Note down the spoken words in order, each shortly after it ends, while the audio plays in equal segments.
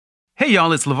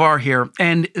y'all, it's LeVar here,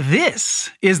 and this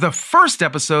is the first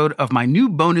episode of my new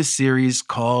bonus series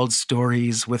called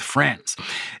Stories with Friends.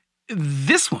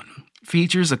 This one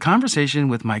features a conversation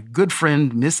with my good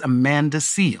friend, Miss Amanda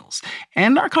Seales.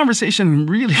 And our conversation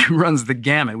really runs the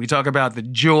gamut. We talk about the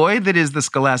joy that is the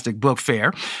Scholastic Book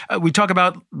Fair. We talk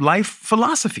about life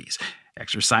philosophies,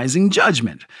 exercising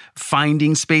judgment,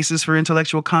 finding spaces for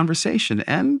intellectual conversation.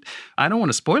 And I don't want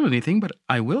to spoil anything, but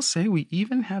I will say we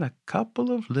even had a couple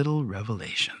of little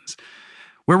revelations.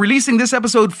 We're releasing this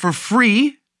episode for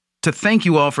free to thank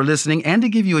you all for listening and to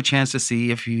give you a chance to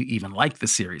see if you even like the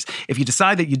series. If you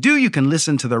decide that you do, you can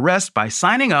listen to the rest by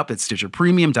signing up at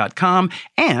StitcherPremium.com.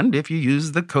 And if you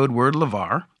use the code word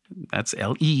LeVar, that's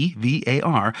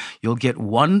LEVAR, you'll get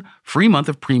 1 free month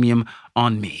of premium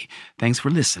on me. Thanks for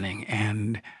listening,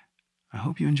 and I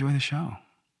hope you enjoy the show.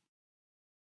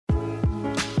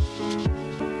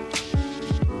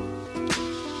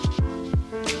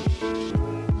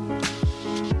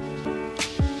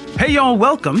 Hey y'all,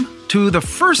 welcome to the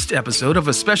first episode of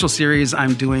a special series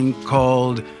I'm doing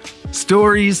called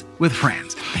Stories with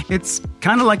Friends. It's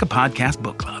kind of like a podcast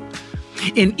book club.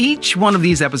 In each one of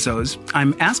these episodes,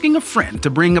 I'm asking a friend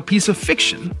to bring a piece of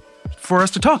fiction for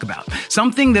us to talk about,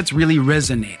 something that's really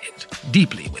resonated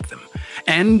deeply with them.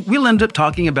 And we'll end up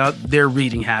talking about their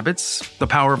reading habits, the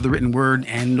power of the written word,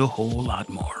 and a whole lot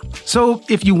more. So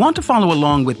if you want to follow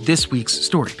along with this week's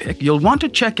story pick, you'll want to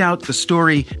check out the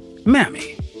story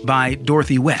Mammy by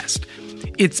Dorothy West.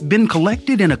 It's been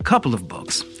collected in a couple of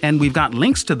books, and we've got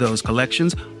links to those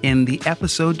collections in the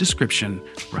episode description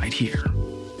right here.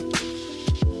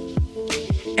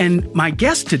 And my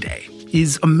guest today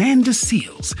is Amanda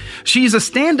Seales. She's a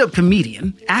stand-up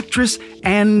comedian, actress,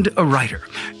 and a writer.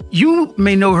 You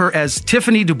may know her as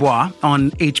Tiffany Dubois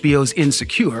on HBO's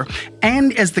Insecure,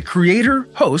 and as the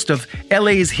creator-host of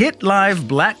LA's hit live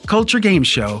black culture game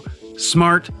show,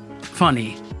 Smart,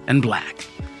 Funny, and Black.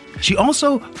 She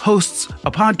also hosts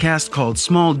a podcast called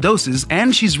Small Doses,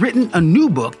 and she's written a new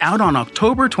book out on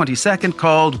October 22nd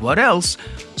called What Else?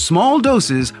 Small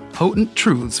Doses, Potent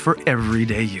Truths for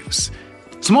Everyday Use.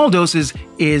 Small Doses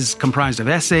is comprised of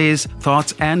essays,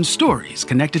 thoughts, and stories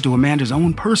connected to Amanda's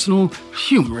own personal,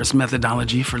 humorous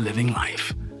methodology for living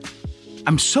life.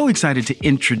 I'm so excited to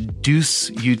introduce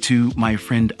you to my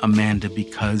friend Amanda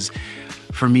because,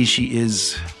 for me, she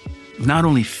is not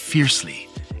only fiercely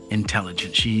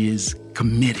intelligent, she is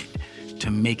committed to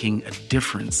making a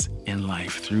difference in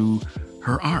life through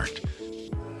her art,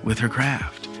 with her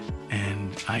craft.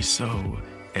 And I so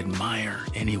admire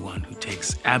anyone who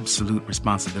takes absolute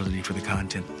responsibility for the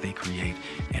content that they create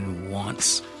and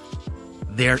wants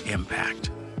their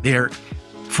impact, their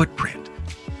footprint,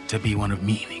 to be one of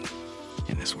meaning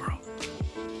in this world.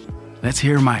 Let's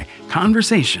hear my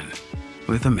conversation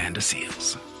with Amanda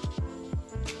Seales.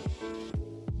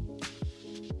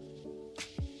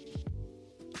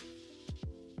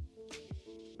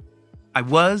 I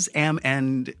was, am,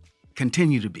 and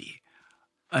continue to be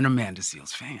an Amanda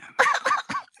Seales fan.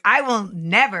 I will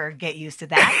never get used to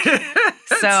that.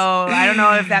 So I don't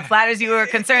know if that flatters you or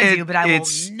concerns you, but I will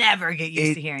never get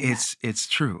used to hearing that. It's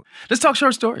true. Let's talk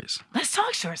short stories. Let's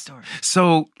talk short stories.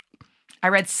 So I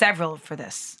read several for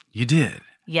this. You did?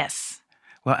 Yes.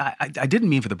 Well, I didn't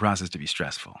mean for the process to be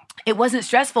stressful. It wasn't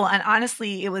stressful. And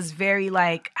honestly, it was very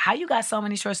like, how you got so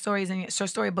many short stories and short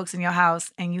story books in your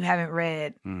house and you haven't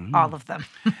read all of them.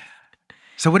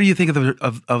 So what do you think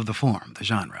of the form, the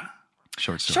genre?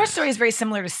 Short story. Short story is very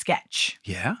similar to sketch.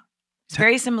 Yeah? It's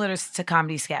very similar to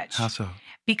comedy sketch. How so?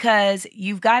 Because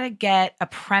you've got to get a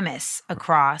premise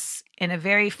across in a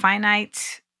very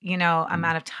finite,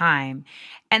 amount of time.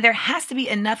 And there has to be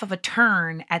enough of a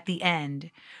turn at the end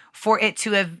for it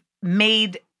to have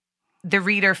made the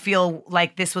reader feel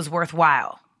like this was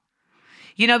worthwhile.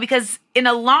 Because in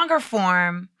a longer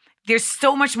form, there's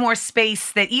so much more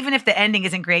space that even if the ending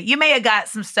isn't great, you may have got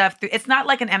some stuff through. It's not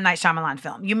like an M. Night Shyamalan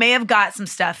film. You may have got some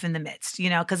stuff in the midst,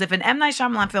 because if an M. Night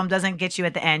Shyamalan film doesn't get you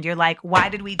at the end, you're like, why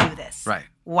did we do this? Right.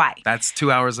 Why? That's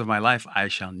 2 hours of my life I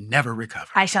shall never recover.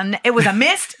 It was a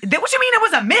mist? What you mean it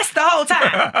was a mist the whole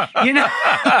time?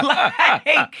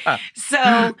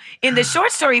 So in the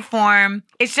short story form,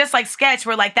 it's just like sketch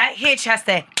where like that hitch has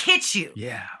to hit you.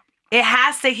 Yeah. It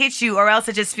has to hit you or else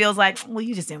it just feels like, well,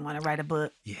 you just didn't want to write a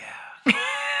book. Yeah.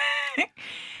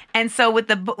 And so with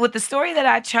the story that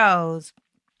I chose,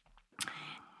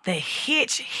 the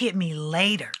hitch hit me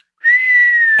later.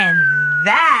 And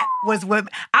that was what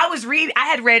I was reading. I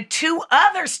had read 2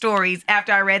 other stories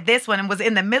after I read this one and was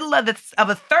in the middle of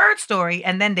a third story.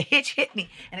 And then the hitch hit me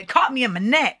and it caught me in my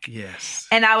neck. Yes.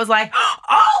 And I was like,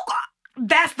 oh,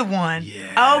 that's the one.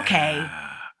 Yeah. Okay.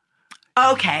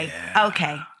 Okay,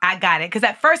 I got it. Because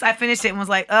at first I finished it and was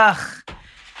like, ugh,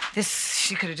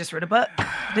 she could have just wrote a book.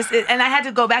 And I had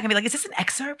to go back and be like, is this an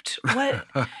excerpt? What?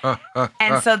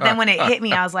 And so then when it hit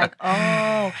me, I was like,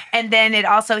 oh. And then it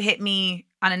also hit me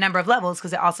on a number of levels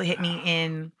because it also hit me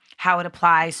in how it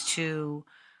applies to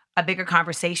a bigger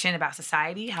conversation about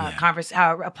society, how it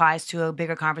applies to a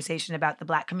bigger conversation about the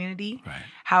Black community,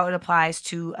 how it applies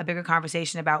to a bigger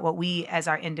conversation about what we as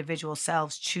our individual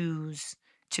selves choose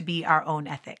to be our own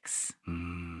ethics.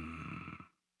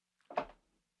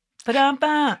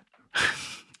 Ba-dum-bum.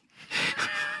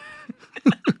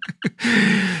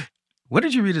 What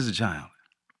did you read as a child?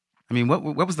 I mean, what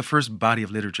was the first body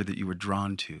of literature that you were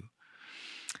drawn to?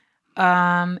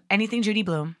 Anything Judy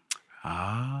Blume.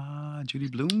 Judy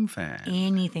Blume fan.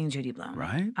 Anything Judy Blume.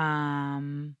 Right.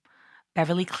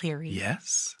 Beverly Cleary.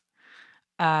 Yes.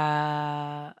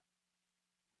 I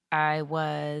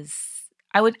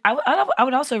would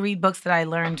also read books that I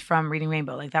learned from Reading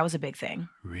Rainbow. Like that was a big thing.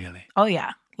 Really? Oh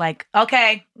yeah. Like,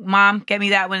 okay, Mom, get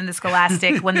me that one in the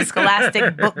Scholastic. When the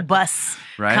Scholastic book bus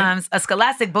comes, a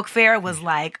Scholastic book fair was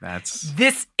like,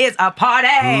 this is a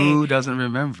party. Who doesn't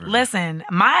remember? Listen,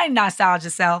 my nostalgia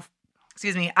self,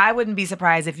 I wouldn't be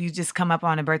surprised if you just come up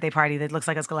on a birthday party that looks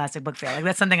like a Scholastic book fair. Like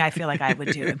that's something I feel like I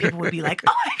would do. And people would be like,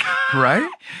 oh my God. Right?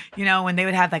 You know, when they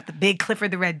would have like the big Clifford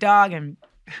the Red Dog and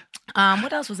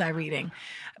what else was I reading?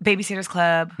 Babysitter's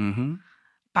Club,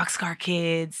 Boxcar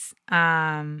Kids.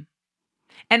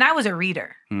 And I was a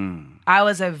reader. I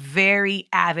was a very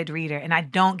avid reader, and I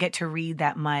don't get to read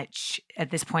that much at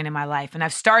this point in my life. And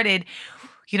I've started,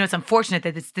 it's unfortunate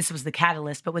that this was the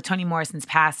catalyst, but with Toni Morrison's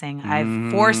passing,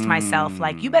 I've forced myself,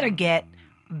 like, you better get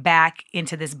back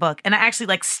into this book. And I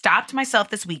actually stopped myself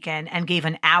this weekend and gave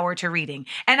an hour to reading.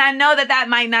 And I know that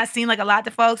might not seem like a lot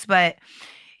to folks, but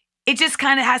it just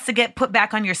kind of has to get put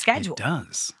back on your schedule. It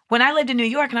does. When I lived in New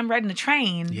York and I'm riding the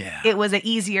train, it was an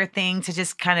easier thing to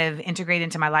just kind of integrate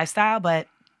into my lifestyle. But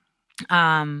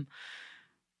I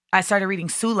started reading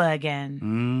Sula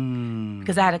again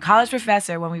because I had a college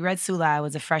professor. When we read Sula, I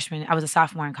was a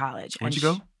sophomore in college. Where'd you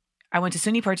go? I went to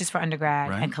SUNY Purchase for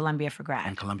undergrad and Columbia for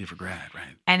grad.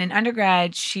 Right. And in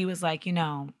undergrad, she was like,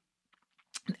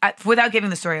 without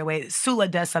giving the story away, Sula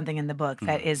does something in the book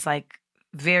that is like,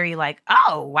 very like,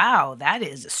 oh, wow, that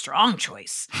is a strong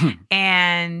choice.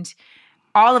 And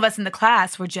all of us in the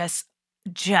class were just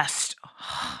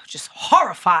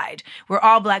horrified. We're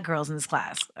all Black girls in this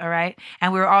class, all right?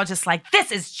 And we were all just like,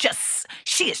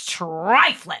 she is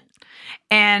trifling.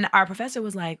 And our professor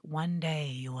was like, one day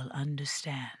you will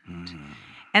understand.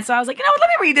 And so I was like, let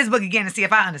me read this book again and see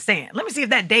if I understand. Let me see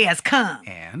if that day has come.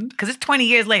 And? Because it's 20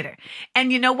 years later.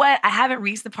 And you know what? I haven't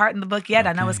reached the part in the book yet. Okay.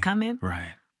 I know it's coming.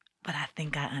 Right. But I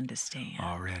think I understand.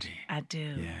 Already. I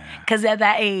do. Yeah. Because at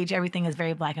that age, everything is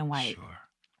very black and white. Sure.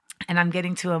 And I'm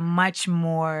getting to a much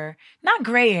more, not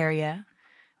gray area,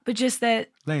 but just that.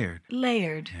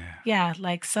 Layered. Yeah,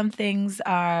 like some things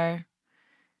are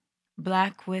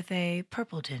black with a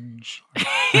purple tinge.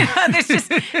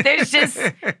 There's just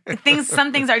things,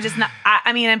 some things are just not,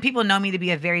 and people know me to be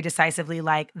a very decisively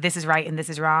like, this is right and this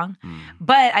is wrong.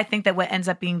 But I think that what ends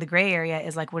up being the gray area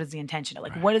is like, what is the intention?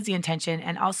 Like, what is the intention?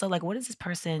 And also like, what is this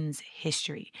person's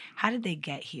history? How did they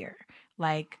get here?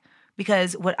 Like,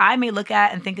 because what I may look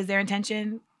at and think is their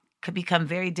intention could become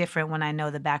very different when I know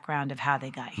the background of how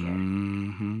they got here.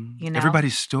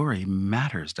 Everybody's story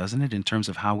matters, doesn't it, in terms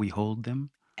of how we hold them?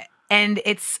 And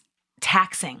it's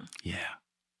taxing. Yeah.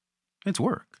 It's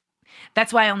work.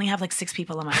 That's why I only have like 6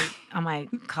 people on my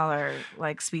caller,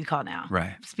 like speed call now.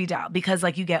 Right. Speed dial. Because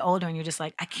like you get older and you're just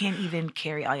like, I can't even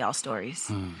carry all y'all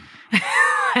stories.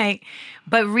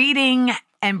 But reading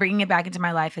and bringing it back into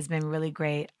my life has been really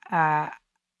great.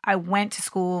 I went to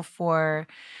school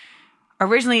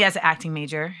originally as an acting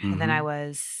major. And then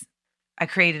I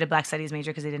created a Black Studies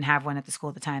major because they didn't have one at the school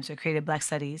at the time. So I created Black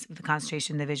Studies with a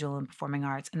concentration in the visual and performing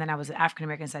arts. And then I was an African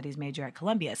American Studies major at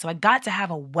Columbia. So I got to have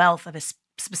a wealth of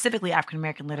specifically African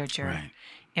American literature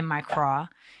in my craw.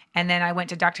 And then I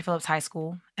went to Dr. Phillips High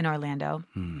School in Orlando.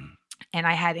 And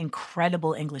I had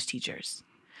incredible English teachers.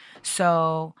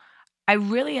 So I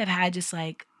really have had just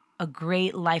like a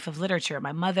great life of literature.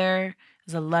 My mother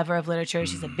is a lover of literature.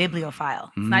 She's a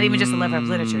bibliophile. It's not even just a lover of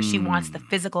literature. She wants the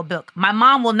physical book. My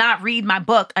mom will not read my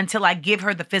book until I give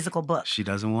her the physical book. She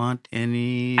doesn't want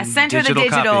any I sent her the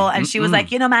digital copy. And she was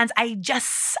like, mans, I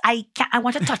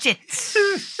want to touch it.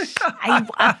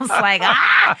 I was like,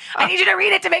 I need you to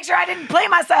read it to make sure I didn't play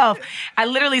myself. I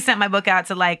literally sent my book out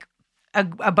to like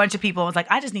a bunch of people. I was like,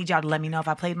 I just need y'all to let me know if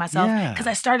I played myself. Because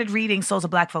I started reading Souls of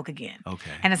Black Folk again.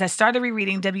 Okay. And as I started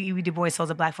rereading W.E.B. Du Bois' Souls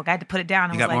of Black Folk, I had to put it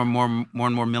down. You got more and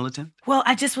more militant? Well,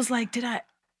 I just was like,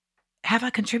 have I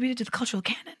contributed to the cultural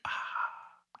canon?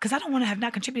 Because I don't want to have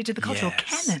not contributed to the cultural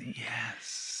canon.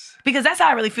 Yes. Because that's how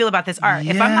I really feel about this art.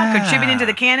 If I'm not contributing to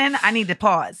the canon, I need to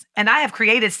pause. And I have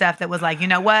created stuff that was like, you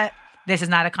know what? This is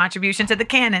not a contribution to the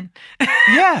canon.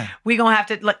 Yeah. We're going to have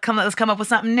to let's come up with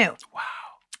something new. Wow.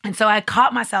 And so I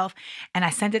caught myself and I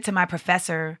sent it to my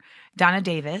professor, Donna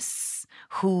Davis,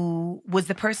 who was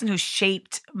the person who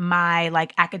shaped my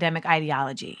like academic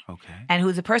ideology. Okay. And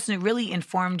who's the person who really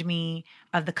informed me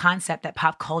of the concept that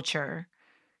pop culture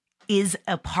is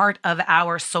a part of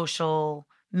our social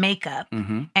makeup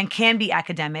and can be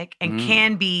academic and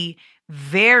can be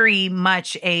very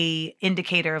much a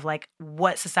indicator of like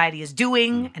what society is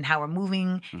doing and how we're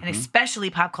moving, and especially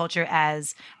pop culture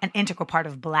as an integral part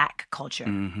of Black culture,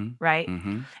 right?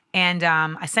 And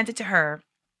I sent it to her,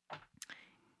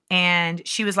 and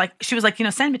she was like, you know,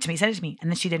 send it to me, and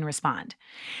then she didn't respond.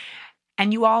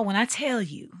 And you all, when I tell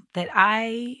you that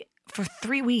I, for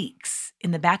 3 weeks,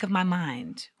 in the back of my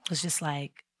mind, was just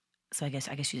like, so I guess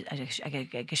she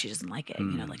doesn't like it. You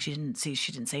know, like she didn't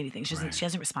say anything. She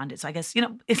hasn't responded. So I guess, you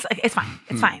know, it's like, it's fine.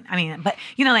 It's fine. I mean, but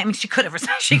you know, like, I mean, she could have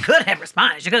responded. She could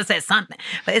have said something,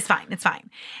 but it's fine. It's fine.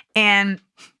 And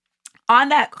on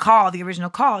that call, the original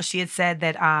call, she had said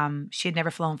that she had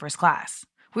never flown first class.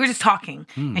 We were just talking,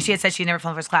 and she had said she had never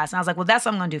flown first class. And I was like, well, that's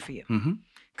what I'm going to do for you.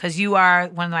 Because you are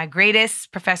one of my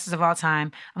greatest professors of all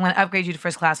time. I'm going to upgrade you to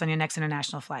first class on your next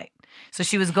international flight. So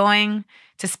she was going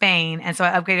to Spain, and so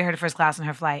I upgraded her to first class on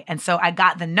her flight. And so I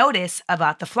got the notice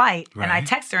about the flight, and I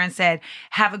texted her and said,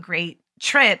 have a great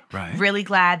trip. Really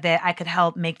glad that I could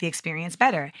help make the experience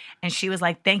better. And she was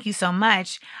like, thank you so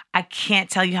much. I can't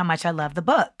tell you how much I love the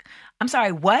book. I'm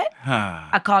sorry, what?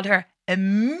 I called her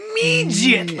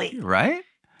immediately. Right?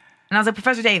 And I was like,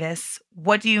 Professor Davis,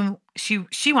 what do you,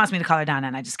 she wants me to call her Donna,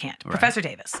 and I just can't. Right. Professor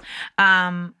Davis,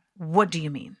 what do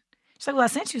you mean? She's like, well, I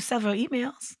sent you several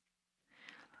emails.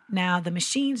 Now, the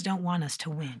machines don't want us to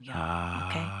win, y'all,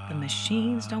 okay? The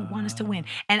machines don't want us to win.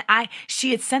 And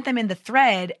she had sent them in the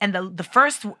thread, and the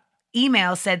first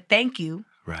email said, thank you.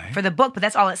 For the book, but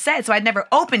that's all it said. So I'd never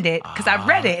opened it because I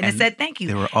read it and it said thank you.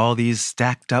 There were all these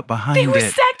stacked up behind it. They were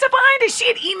stacked up behind it. She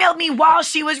had emailed me while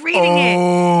she was reading it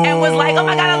and was like, oh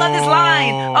my God, I love this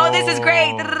line. Oh, this is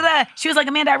great. Da-da-da. She was like,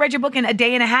 Amanda, I read your book in a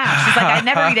day and a half. She's like, I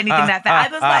never read anything that fast.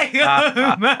 I was like,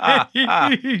 oh my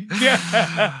God.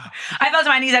 I fell to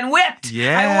my knees and wept.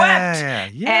 Yeah. I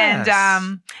wept. Yes.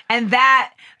 And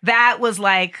that was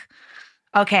like,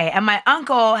 okay. And my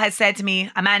uncle had said to me,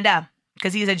 Amanda,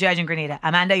 because he's a judge in Grenada.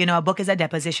 Amanda, you know, a book is a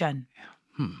deposition.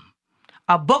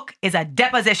 A book is a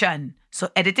deposition. So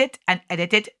edit it and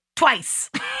edit it twice.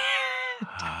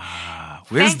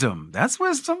 Wisdom. That's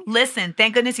wisdom. Listen,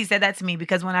 thank goodness he said that to me,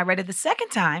 because when I read it the second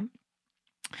time,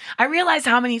 I realized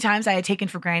how many times I had taken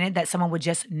for granted that someone would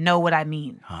just know what I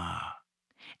mean.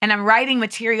 And I'm writing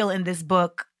material in this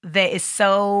book that is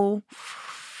so...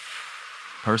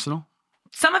 personal?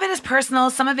 Some of it is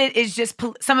personal. Some of it is just...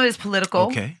 some of it is political.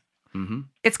 Okay.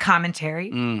 It's commentary.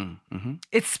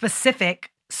 It's specific,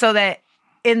 so that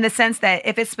in the sense that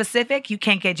if it's specific, you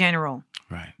can't get general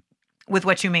with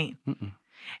what you mean.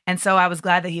 And so I was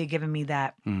glad that he had given me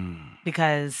that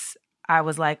because I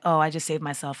was like, oh, I just saved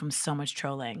myself from so much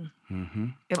trolling.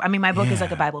 I mean, my book is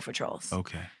like a Bible for trolls.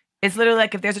 Okay. It's literally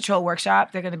like if there's a troll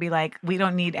workshop, they're going to be like, we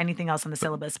don't need anything else on the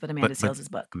syllabus but Amanda Seales'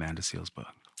 book. Amanda Seales' book.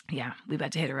 Yeah, we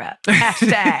about to hit her up.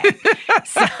 Hashtag.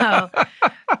 So,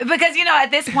 because, you know, at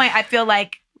this point, I feel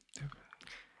like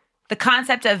the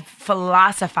concept of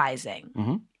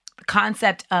philosophizing, the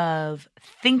concept of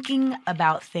thinking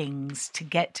about things to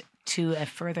get to a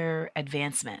further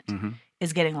advancement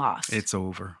is getting lost. It's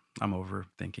over. I'm over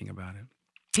thinking about it.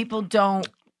 People don't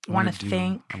want to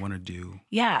think. I want to do.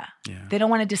 Yeah. They don't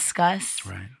want to discuss.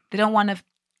 Right. They don't want to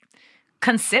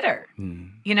consider.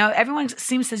 You know, everyone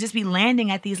seems to just be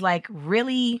landing at these like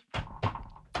really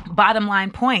bottom line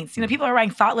points. You know, people are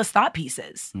writing thoughtless thought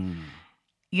pieces,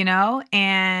 you know,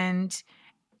 and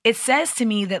it says to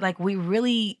me that like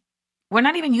we're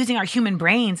not even using our human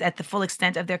brains at the full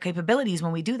extent of their capabilities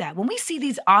when we do that. When we see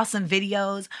these awesome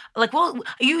videos, like, well,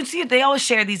 you see, they always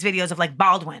share these videos of like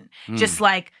Baldwin, just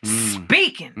like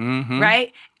speaking,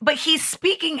 right? But he's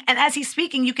speaking, and as he's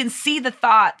speaking, you can see the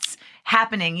thoughts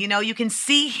happening. You know, you can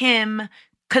see him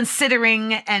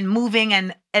considering and moving,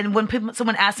 and when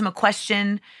someone asks him a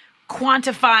question,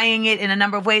 quantifying it in a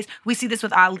number of ways. We see this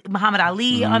with Muhammad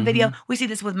Ali on video. We see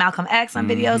this with Malcolm X on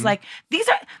videos. Like, these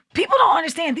are, people don't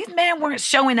understand. These men weren't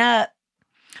showing up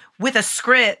with a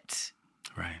script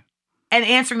and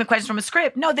answering the questions from a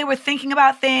script. No, they were thinking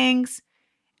about things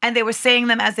and they were saying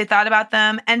them as they thought about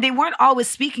them. And they weren't always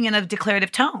speaking in a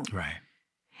declarative tone.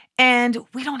 And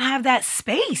we don't have that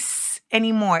space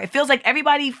anymore. It feels like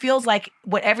everybody feels like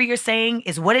whatever you're saying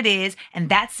is what it is, and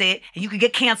that's it, and you could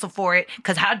get canceled for it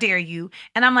because how dare you?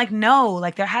 And I'm like, no,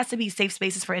 like there has to be safe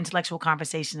spaces for intellectual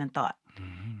conversation and thought.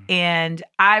 And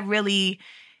I really,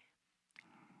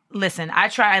 listen, I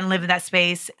try and live in that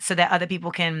space so that other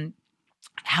people can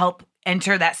help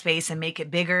enter that space and make it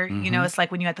bigger. You know, it's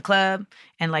like when you're at the club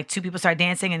and like two people start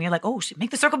dancing and you're like, oh shit, make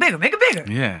the circle bigger, make it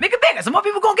bigger. Yeah. Make it bigger. So more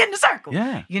people gonna get in the circle.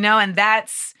 Yeah. You know, and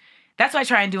that's what I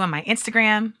try and do on my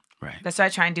Instagram. Right. That's what I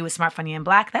try and do with Smart, Funny, and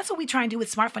Black. That's what we try and do with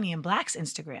Smart, Funny, and Black's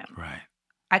Instagram. Right.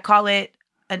 I call it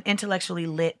an intellectually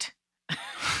lit,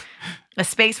 a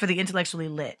space for the intellectually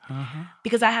lit.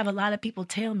 Because I have a lot of people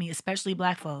tell me, especially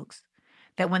Black folks,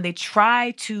 that when they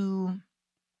try to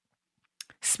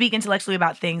speak intellectually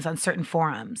about things on certain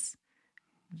forums,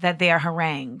 that they are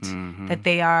harangued, that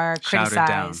they are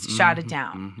criticized, shouted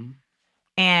down.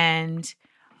 And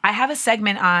I have a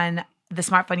segment on the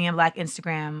Smart, Funny, and Black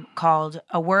Instagram called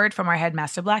A Word from Our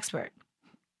Headmaster Blacksburg.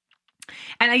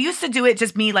 And I used to do it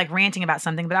just me like ranting about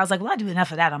something, but I was like, well, I do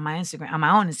enough of that on my Instagram, on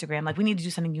my own Instagram. Like we need to do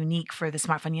something unique for the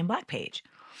Smart, Funny, and Black page.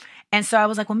 And so I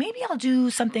was like, well, maybe I'll do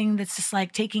something that's just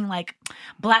like taking like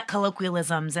Black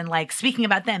colloquialisms and like speaking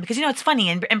about them because, you know, it's funny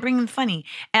and bringing funny.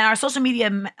 And our social media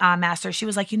master, she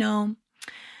was like, you know,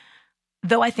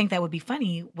 though I think that would be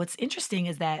funny, what's interesting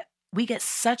is that we get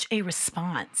such a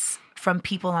response from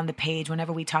people on the page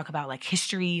whenever we talk about like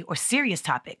history or serious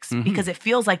topics because it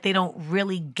feels like they don't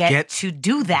really get to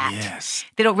do that. Yes.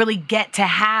 They don't really get to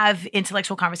have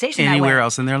intellectual conversation Anywhere that way.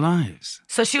 else in their lives.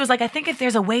 So she was like, I think if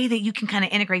there's a way that you can kind of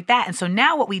integrate that. And so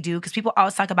now what we do, because people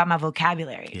always talk about my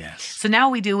vocabulary. Yes. So now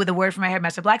what we do with the word from my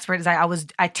headmaster Blacksburg is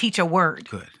I teach a word.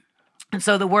 Good. And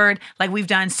so the word, like we've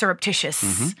done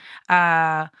surreptitious.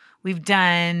 We've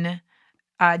done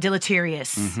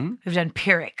deleterious. We've done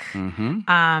pyrrhic.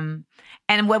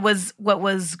 And what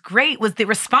was great was the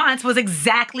response was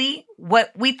exactly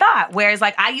what we thought. Whereas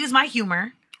like I use my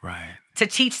humor to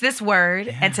teach this word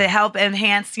and to help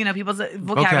enhance, you know, people's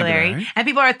vocabulary. And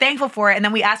people are thankful for it. And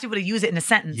then we ask people to use it in a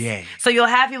sentence. Yay. So you'll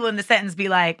have people in the sentence be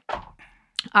like,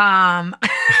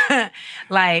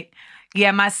 like,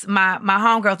 yeah, my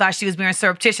homegirl thought she was being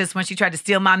surreptitious when she tried to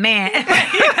steal my man. And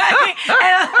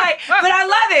I'm like, but I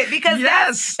love it because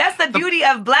that's the beauty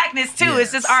of Blackness too.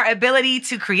 It's just our ability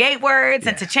to create words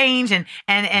and to change and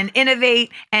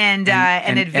innovate and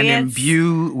advance. And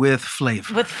imbue with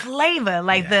flavor. With flavor,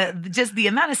 like the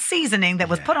amount of seasoning that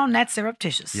was put on that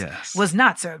surreptitious was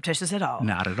not surreptitious at all.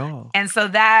 Not at all. And so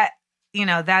that, you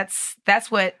know, that's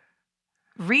what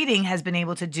reading has been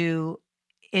able to do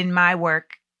in my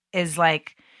work. Is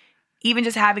like even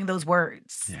just having those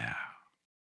words. Yeah.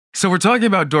 So we're talking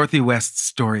about Dorothy West's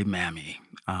story, Mammy,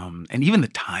 and even the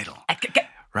title,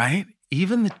 right?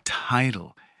 Even the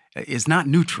title is not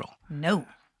neutral. No.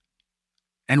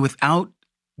 And without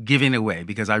giving away,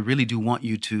 because I really do want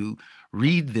you to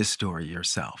read this story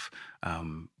yourself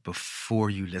before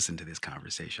you listen to this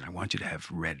conversation. I want you to have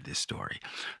read this story.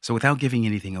 So without giving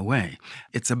anything away,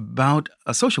 it's about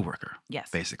a social worker,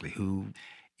 basically, who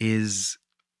is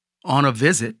on a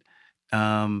visit,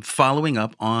 following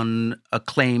up on a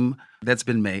claim that's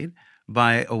been made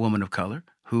by a woman of color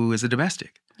who is a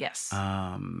domestic. Yes.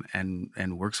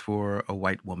 And works for a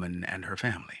white woman and her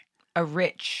family. A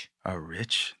rich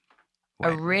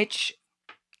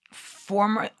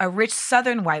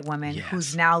Southern white woman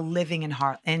who's now living in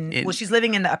Harlem. Well, she's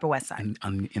living in the Upper West Side.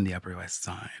 In the Upper West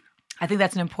Side. I think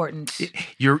that's an important.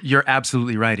 You're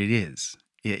absolutely right. It is.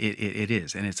 It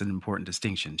is, and it's an important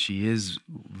distinction. She is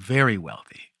very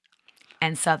wealthy.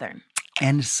 And Southern.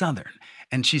 And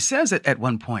she says it at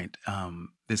one point,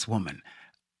 this woman,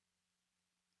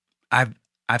 I've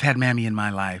had Mammy in my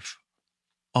life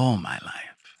all my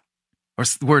life. Or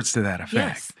words to that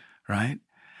effect, right?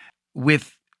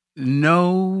 With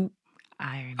no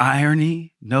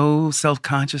irony, no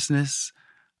self-consciousness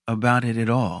about it at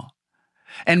all.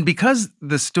 And because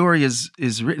the story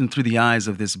is written through the eyes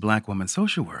of this Black woman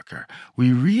social worker,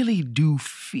 we really do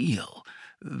feel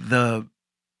the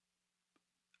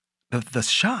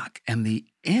shock and the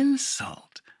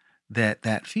insult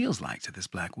that feels like to this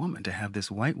Black woman, to have this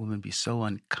white woman be so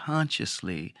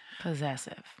unconsciously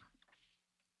possessive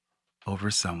over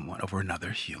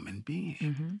another human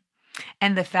being.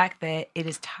 And the fact that it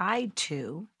is tied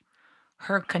to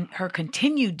her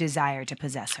continued desire to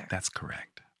possess her. That's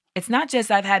correct. It's not just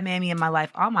I've had Mammy in my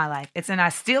life all my life. It's and I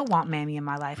still want Mammy in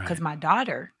my life because my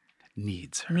daughter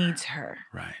needs her.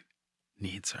 Right.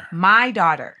 Needs her. My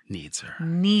daughter needs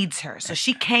her. So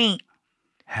she can't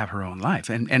have her own life.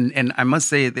 And I must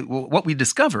say that what we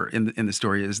discover in the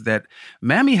story is that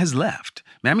Mammy has left.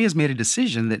 Mammy has made a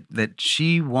decision that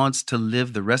she wants to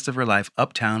live the rest of her life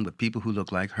uptown with people who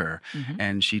look like her,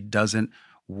 and she doesn't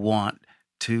want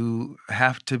to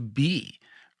have to be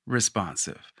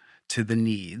responsive to the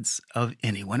needs of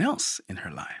anyone else in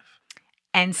her life.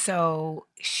 And so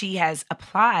she has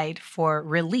applied for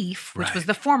relief, which was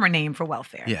the former name for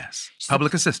welfare. Yes.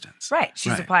 Public assistance. Right.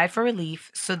 She's applied for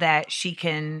relief so that she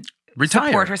can retire.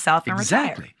 Support herself and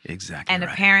retire. Exactly. And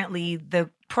apparently the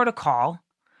protocol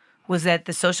was that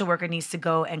the social worker needs to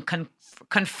go and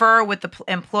confer with the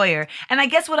employer. And I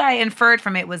guess what I inferred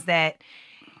from it was that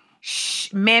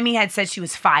Mammy had said she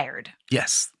was fired.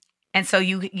 Yes. And so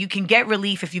you can get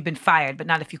relief if you've been fired, but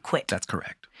not if you quit. That's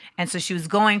correct. And so she was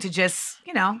going to just,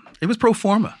 It was pro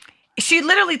forma. She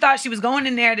literally thought she was going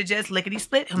in there to just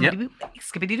lickety-split,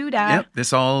 skippity-doo-dah. Yep.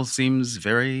 This all seems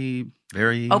very,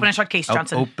 very... Open and shut case,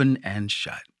 Johnson. Open and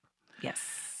shut. Yes.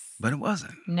 But it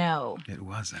wasn't. No. It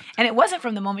wasn't. And it wasn't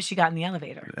from the moment she got in the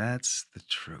elevator. That's the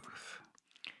truth.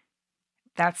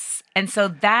 And so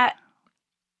that,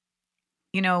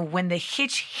 when the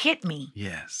hitch hit me...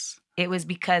 Yes. It was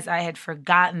because I had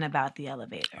forgotten about the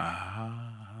elevator.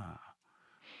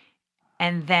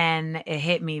 And then it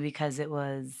hit me because it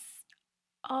was,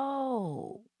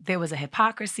 there was a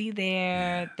hypocrisy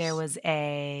there. Yes. There was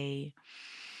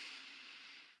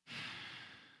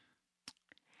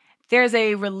there's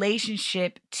a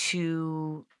relationship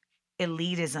to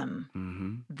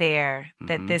elitism there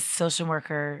that this social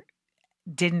worker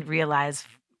didn't realize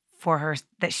for her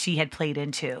that she had played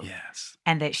into. Yes.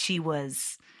 And that she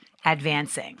was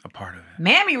advancing. A part of it.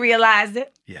 Mammy realized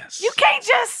it. Yes. You can't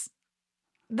just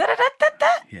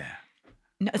da-da-da-da-da. Yeah.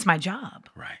 No, it's my job.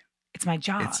 Right. It's my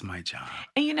job. It's my job.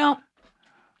 And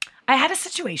I had a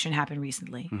situation happen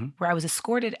recently where I was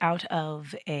escorted out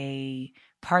of a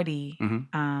party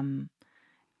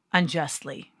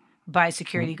unjustly by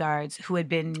security guards who had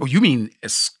been... Oh, you mean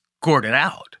escorted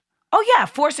out? Oh, yeah.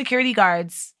 4 security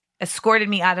guards escorted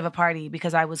me out of a party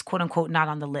because I was, quote unquote, not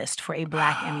on the list for a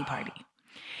Black Emmy party.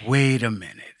 Wait a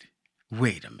minute.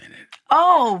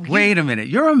 Oh. Wait a minute.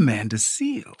 You're Amanda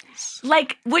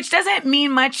Seales. Which doesn't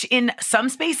mean much in some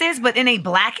spaces, but in a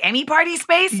Black Emmy party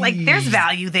space, there's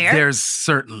value there. There's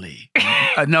certainly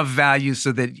enough value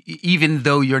so that even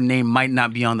though your name might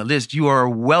not be on the list, you are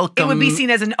welcome. It would be seen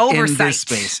as an oversight. In this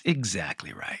space.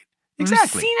 Exactly right. Exactly.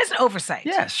 It was seen as an oversight.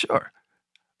 Yeah, sure.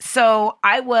 So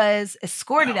I was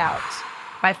escorted out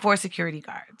by 4 security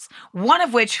guards, one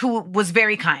of which who was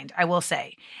very kind, I will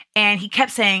say. And he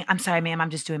kept saying, "I'm sorry, ma'am,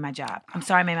 I'm just doing my job. I'm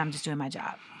sorry, ma'am, I'm just doing my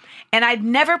job." And I'd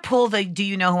never pull the "do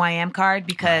you know who I am" card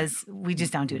because we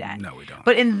just don't do that. No, we don't.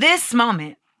 But in this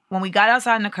moment, when we got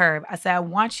outside on the curb, I said, "I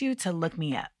want you to look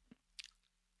me up."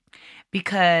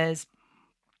 Because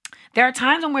there are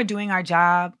times when we're doing our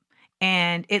job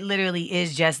and it literally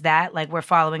is just that, we're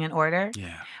following an order.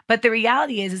 Yeah. But the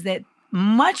reality is that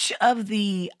much of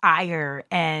the ire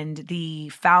and the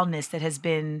foulness that has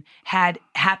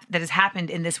happened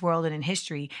in this world and in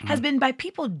history has been by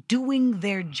people doing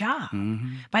their job,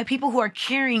 by people who are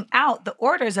carrying out the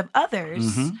orders of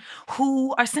others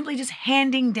who are simply just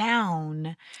handing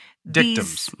down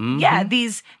dictums.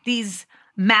 These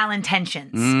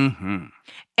malintentions.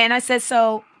 And I said,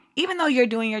 so even though you're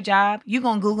doing your job, you're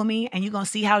going to Google me and you're going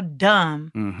to see how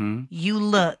dumb you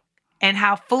look. And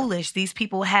how foolish these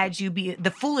people had you be,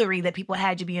 the foolery that people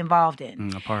had you be involved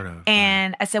in. A part of.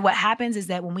 And I said, what happens is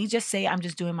that when we just say, "I'm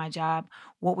just doing my job,"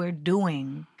 what we're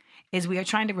doing is we are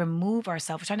trying to remove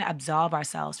ourselves, we're trying to absolve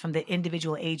ourselves from the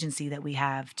individual agency that we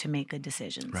have to make good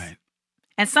decisions. Right.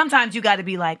 And sometimes you got to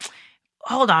be like,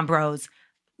 hold on, bros,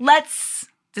 let's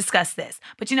discuss this.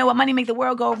 But you know what? Money make the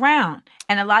world go round.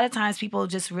 And a lot of times people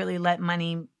just really let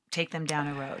money take them down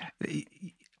a road.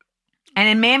 And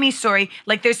in Mammy's story,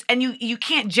 you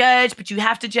can't judge, but you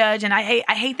have to judge. And I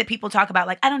hate that people talk about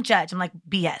I don't judge. I'm like,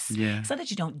 BS. Yeah. It's not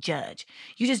that you don't judge.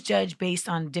 You just judge based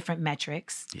on different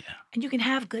metrics. Yeah. And you can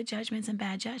have good judgments and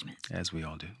bad judgments. As we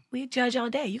all do. We judge all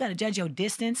day. You got to judge your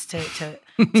distance to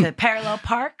parallel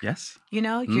park. Yes.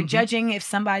 You're judging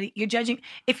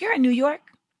if you're in New York,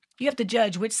 you have to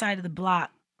judge which side of the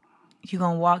block you're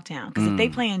going to walk down. Because if they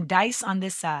playing dice on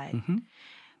this side,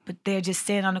 but they're just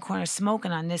standing on the corner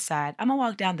smoking on this side, I'm going to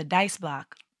walk down the dice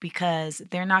block because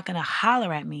they're not going to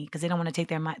holler at me because they don't want to take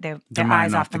their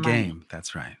eyes off the game.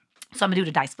 That's right. So I'm going to do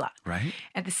the dice block. Right.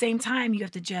 At the same time, you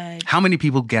have to judge. How many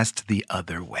people guessed the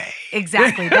other way?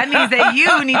 Exactly. That means that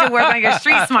you need to work on your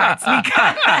street smarts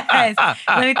because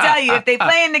let me tell you, if they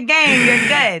play in the game, you're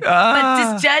good.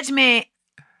 But this judgment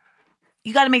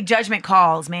you got to make judgment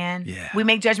calls, man. Yeah. We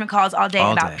make judgment calls all day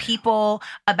All about day. people,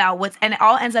 about and it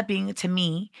all ends up being, to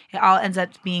me, it all ends up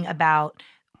being about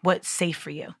what's safe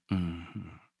for you. Mm-hmm.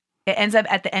 It ends up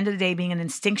at the end of the day being an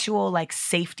instinctual like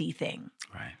safety thing.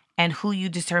 Right. And who you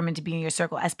determine to be in your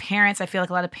circle. As parents, I feel like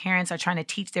a lot of parents are trying to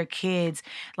teach their kids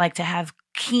like to have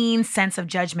keen sense of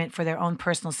judgment for their own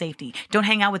personal safety. Don't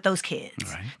hang out with those kids.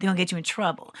 Right. They're gonna get you in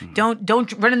trouble.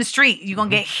 Don't run in the street. You're gonna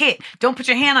get hit. Don't put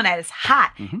your hand on that. It's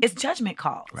hot. It's judgment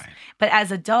calls. Right. But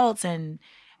as adults and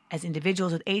as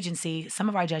individuals with agency, some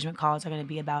of our judgment calls are gonna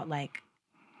be about like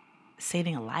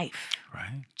saving a life,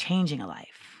 Right. changing a life.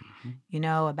 You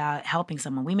know, about helping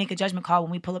someone. We make a judgment call when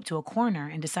we pull up to a corner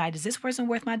and decide, is this person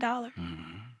worth my $1?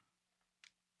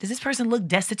 Does this person look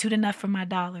destitute enough for my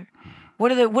 $1?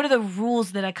 What are the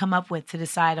rules that I come up with to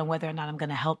decide on whether or not I'm going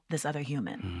to help this other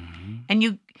human? And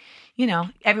you know,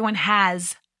 everyone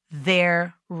has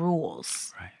their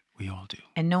rules. Right. We all do.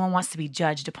 And no one wants to be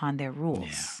judged upon their rules.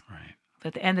 Yeah. Right. But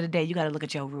at the end of the day, you got to look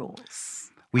at your rules.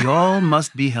 We all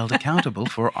must be held accountable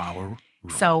for our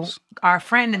rules. So our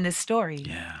friend in this story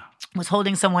was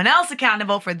holding someone else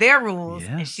accountable for their rules,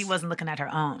 and she wasn't looking at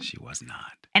her own. She was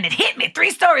not. And it hit me 3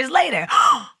 stories later.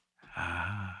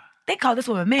 Ah. They called this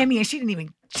woman Mammy, and she didn't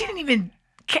even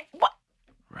care. What?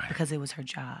 Right. Because it was her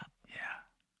job. Yeah.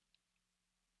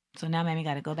 So now Mammy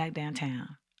got to go back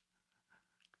downtown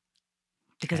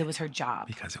because it was her job.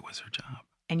 Because it was her job.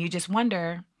 And you just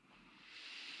wonder,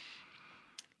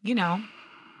 you know,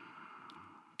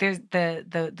 there's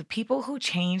the people who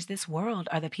change this world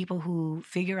are the people who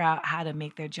figure out how to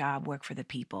make their job work for the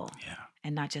people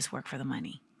and not just work for the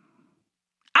money.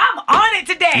 I'm on it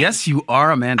today. Yes, you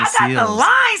are, Amanda Seales. I got the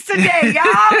lines today,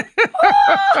 y'all.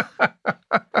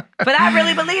 But I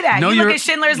really believe that. No, you look at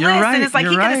Schindler's List, right, and it's like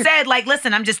he could have said, like,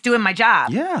 listen, I'm just doing my job.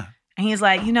 Yeah. And he's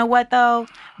like, you know what, though?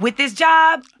 With this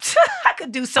job, I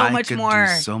could do so much more. I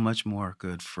could do so much more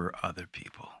good for other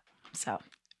people. So,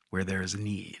 where there is a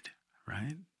need,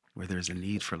 right? Where there's a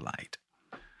need for light.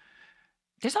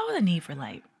 There's always a need for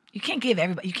light. You can't give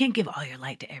everybody. You can't give all your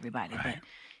light to everybody, Right. but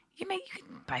you can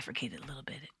bifurcate it a little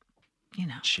bit. You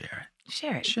know, Share it.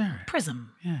 share it. Share it.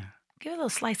 Prism. Yeah. Give a little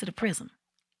slice of the prism.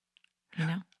 You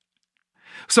know.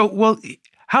 So, well,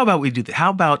 how about we do that? How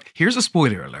about, here's a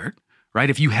spoiler alert, right?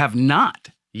 If you have not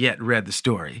yet read the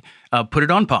story, put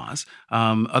it on pause.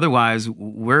 Otherwise,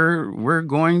 we're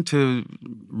going to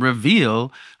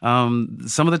reveal some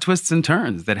of the twists and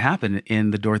turns that happen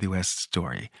in the Dorothy West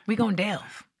story. We gonna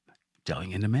delve.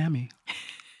 Delving into Mammy.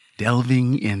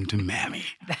 Delving into Mammy.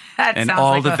 That and sounds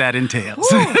all like that entails.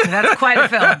 Woo, that's quite a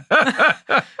film.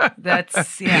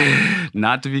 That's, yeah.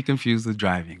 Not to be confused with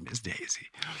Driving Miss Daisy.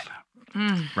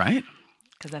 Right?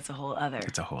 Because that's a whole other.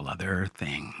 It's a whole other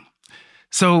thing.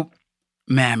 So,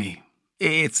 Mammy,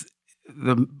 it's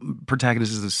the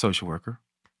protagonist is a social worker,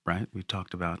 right? We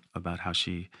talked about how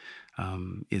she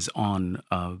is on.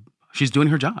 She's doing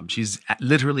her job. She's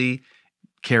literally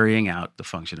carrying out the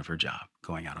function of her job,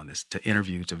 going out on this to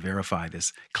interview, to verify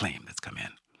this claim that's come in.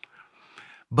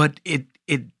 But it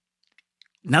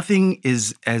nothing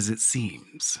is as it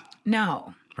seems.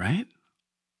 No. Right?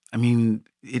 I mean,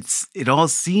 it all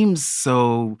seems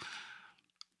so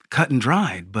cut and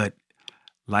dried, but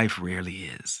life rarely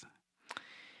is.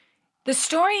 The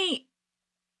story,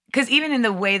 because even in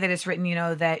the way that it's written, you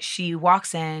know, that she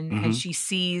walks in and she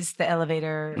sees the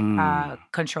elevator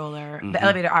controller, the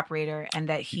elevator operator, and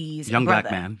that he's young a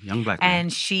brother. Young black man.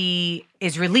 And she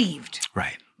is relieved.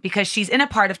 Right. Because she's in a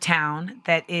part of town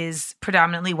that is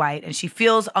predominantly white and she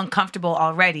feels uncomfortable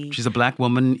already. She's a black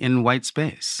woman in white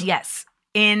space. Yes.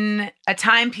 In a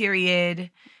time period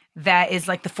that is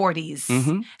like the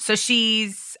 40s. So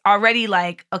she's already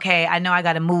like, okay, I know I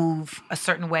got to move a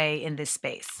certain way in this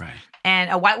space. Right.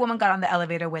 And a white woman got on the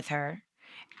elevator with her.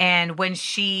 And when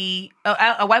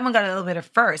a white woman got on the elevator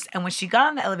first. And when she got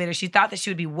on the elevator, she thought that she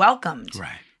would be welcomed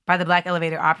by the black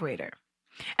elevator operator.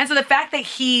 And so the fact that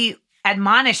he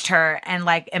admonished her and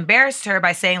like embarrassed her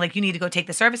by saying like, you need to go take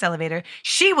the service elevator,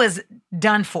 she was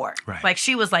done for. Right. Like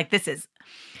she was like, this is,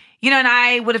 you know, and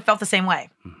I would have felt the same way.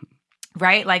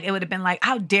 Right? Like it would have been like,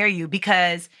 how dare you?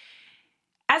 Because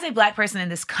as a black person in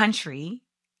this country,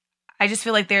 I just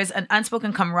feel like there's an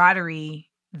unspoken camaraderie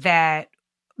that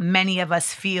many of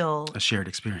us feel. A shared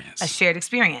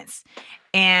experience.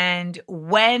 And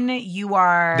when you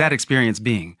are... That experience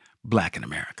being black in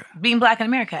America. Being black in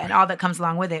America and all that comes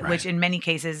along with it, Right. which in many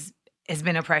cases has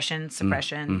been oppression,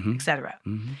 suppression, et cetera.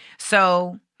 Mm-hmm.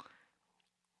 So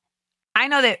I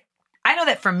know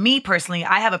that for me personally,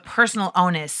 I have a personal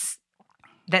onus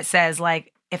that says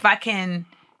like, if I can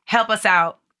help us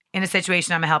out in a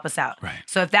situation, I'm gonna help us out. Right.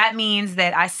 So if that means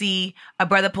that I see a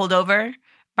brother pulled over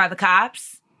by the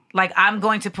cops, like I'm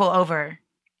going to pull over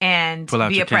and Pull out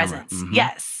be your a camera. presence. Mhm.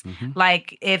 Yes. Mhm.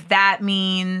 Like if that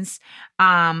means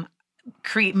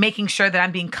making sure that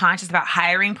I'm being conscious about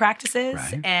hiring practices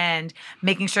Right. and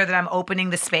making sure that I'm opening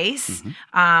the space,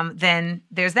 Mhm. then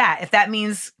there's that. If that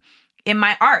means in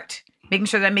my art, making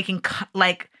sure that I'm making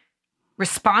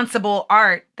responsible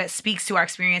art that speaks to our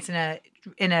experience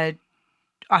in a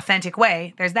authentic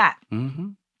way, there's that.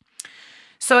 Mhm.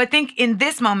 So I think in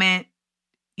this moment,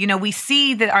 we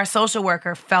see that our social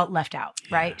worker felt left out,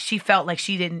 right? Yeah. She felt like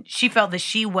she felt that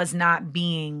she was not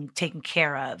being taken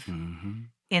care of Mhm.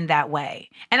 in that way.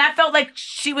 And I felt like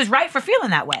she was right for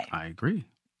feeling that way. I agree.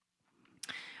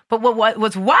 But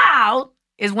what's wild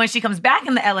is when she comes back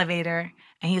in the elevator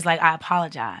and he's like, I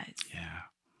apologize. Yeah.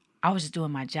 I was just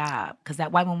doing my job because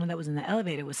that white woman that was in the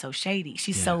elevator was so shady.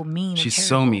 She's Yeah. so mean. She's and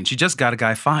so terrible. mean. She just got a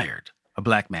guy fired, a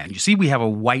black man. You see, we have a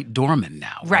white doorman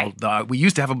now. Right. Well, we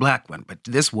used to have a black one, but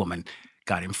this woman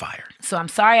got him fired. So I'm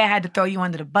sorry I had to throw you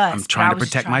under the bus. I'm but I trying to was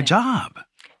just protect my job.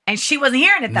 And she wasn't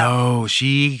hearing it though. No,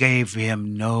 she gave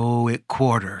him no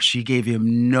quarter. She gave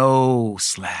him no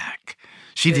slack.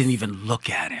 She didn't even look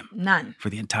at him None. for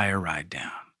the entire ride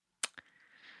down.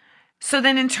 So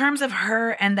then in terms of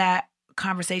her and that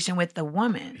conversation with the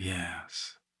woman,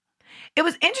 Yes. it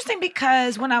was interesting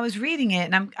because when I was reading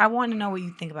it, and I want to know what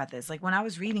you think about this. Like when I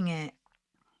was reading it,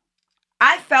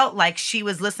 I felt like she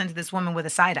was listening to this woman with a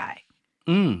side eye.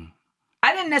 Mm.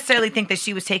 I didn't necessarily think that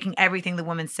she was taking everything the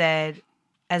woman said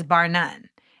as bar none.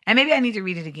 And maybe I need to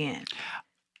read it again.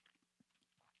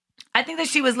 I think that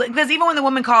she was, because even when the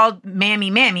woman called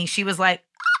Mammy, she was like,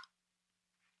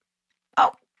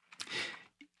 oh,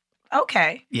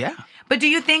 okay. Yeah. But do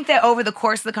you think that over the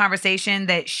course of the conversation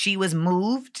that she was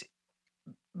moved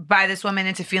by this woman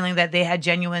into feeling that they had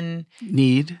genuine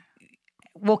Need.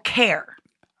 care?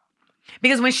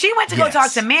 Because when she went to go Yes.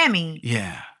 talk to Mammy,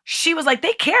 Yeah. she was like,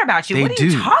 they care about you. They What are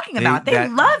you do. talking about? They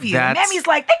love you. And that's- Mammy's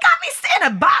like, they got me in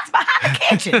a box behind the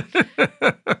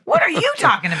kitchen. What are you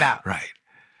talking about? Right.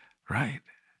 Right.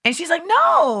 And she's like,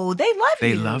 no, they love you.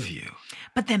 They love you.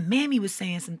 But then Mammy was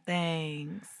saying some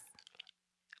things.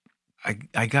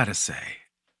 I gotta say,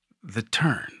 the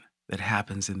turn that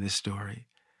happens in this story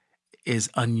is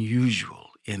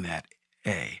unusual in that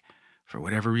A, for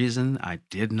whatever reason, I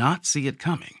did not see it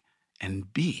coming,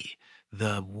 and B,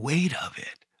 the weight of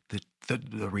it,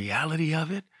 the reality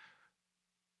of it,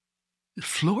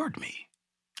 floored me.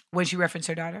 When she referenced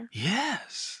her daughter?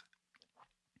 Yes.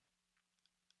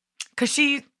 Because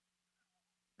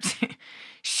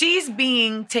she's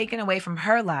being taken away from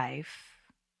her life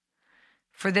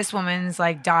for this woman's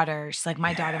like daughter. She's like,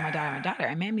 my daughter.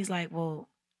 And Mammy's like, well,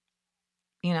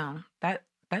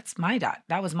 that's my daughter.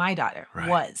 That was my daughter. Right.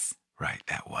 Was. Right.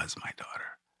 That was my daughter.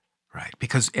 Right.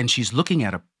 And she's looking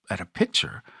at a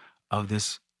picture of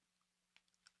this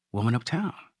woman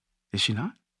uptown. Is she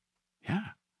not? Yeah.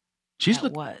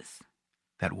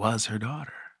 That was her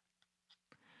daughter.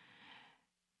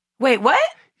 Wait, what?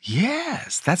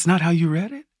 Yes. That's not how you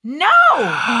read it? No.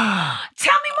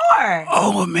 Tell me more.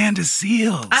 Oh, Amanda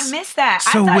Seals. I missed that. So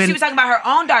I thought when- she was talking about her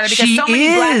own daughter because She so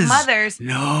many black is. mothers.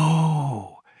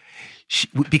 No.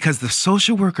 Because the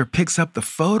social worker picks up the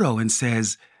photo and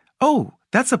says, oh,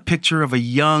 that's a picture of a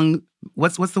young,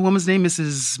 what's the woman's name?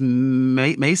 Mrs.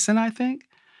 Mason, I think,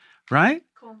 right?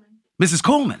 Coleman. Mrs.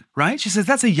 Coleman, right? She says,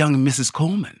 that's a young Mrs.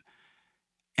 Coleman.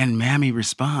 And Mammy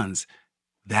responds,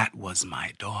 that was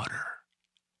my daughter.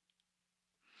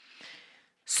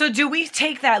 So do we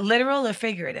take that literal or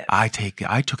figurative? I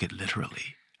took it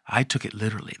literally. I took it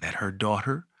literally that her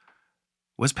daughter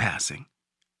was passing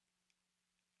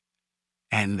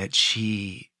and that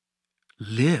she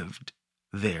lived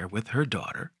there with her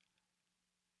daughter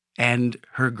and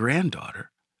her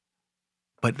granddaughter,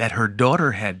 but that her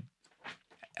daughter had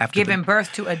Given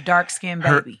birth to a dark-skinned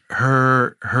her baby.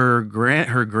 her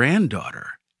granddaughter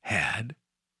had,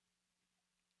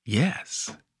 yes.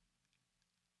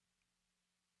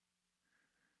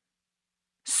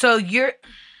 So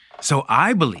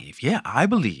I believe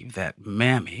that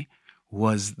Mammy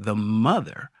was the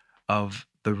mother of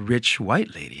the rich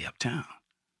white lady uptown.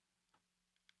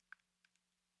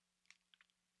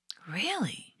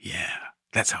 Really? Yeah,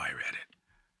 that's how I read it.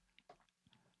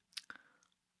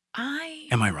 I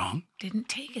Am I wrong? didn't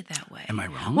take it that way. Am I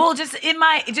wrong? Well, just in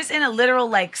a literal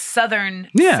like Southern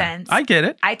yeah, sense, I get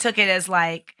it. I took it as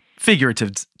like,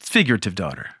 Figurative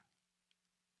daughter.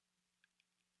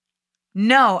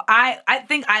 no, I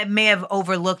think I may have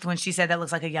overlooked when she said that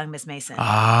looks like a young Miss Mason.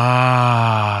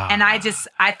 Ah. And I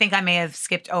think I may have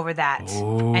skipped over that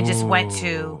and just went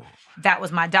to that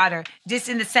was my daughter. Just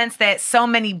in the sense that so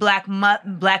many black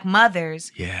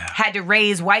mothers had to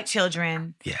raise white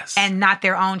children and not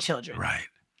their own children. Right.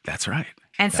 That's right.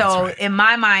 And so in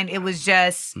my mind, it was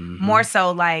just more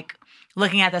so like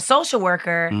looking at the social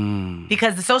worker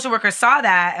because the social worker saw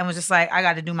that and was just like, I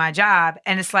got to do my job.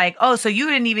 And it's like, oh, so you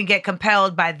didn't even get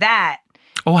compelled by that.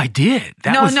 Oh, I did.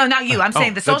 No, not you. I'm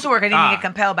saying the social worker didn't even get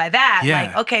compelled by that. Yeah.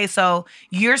 Like, okay, so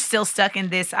you're still stuck in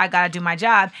this, I got to do my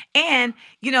job. And,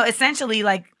 essentially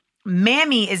like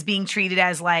Mammy is being treated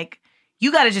as like,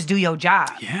 you got to just do your job.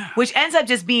 Yeah. Which ends up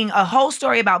just being a whole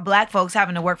story about black folks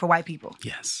having to work for white people.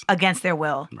 Yes. Against their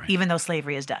will, even though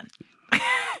slavery is done.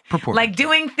 Like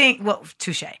doing things, well,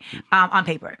 touche, on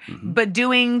paper. But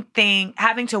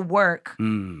having to work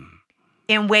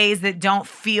in ways that don't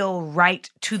feel right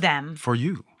to them. For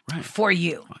you, right. For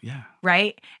you. Well, yeah.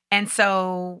 Right? And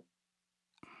so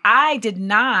I did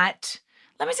not,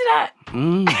 let me see that.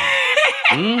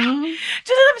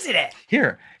 Just let me see that.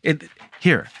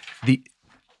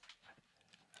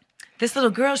 This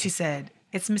little girl, she said,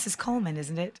 it's Mrs. Coleman,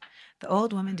 isn't it? The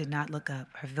old woman did not look up.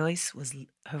 Her voice was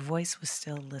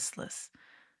still listless.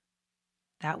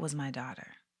 That was my daughter.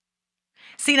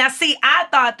 I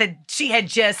thought that she had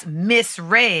just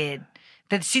misread,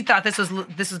 that she thought this was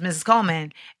Mrs.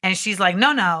 Coleman. And she's like,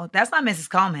 no, that's not Mrs.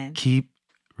 Coleman. Keep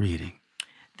reading.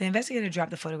 The investigator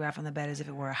dropped the photograph on the bed as if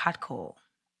it were a hot coal.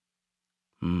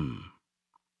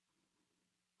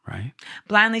 Right.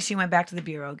 Blindly, she went back to the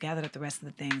bureau, gathered up the rest of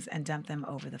the things, and dumped them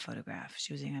over the photograph.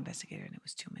 She was a young investigator, and it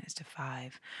was 2 minutes to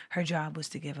 5. Her job was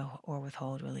to give or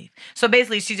withhold relief. So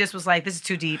basically, she just was like, "This is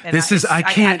too deep. And I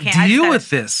can't deal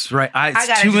with this. Right?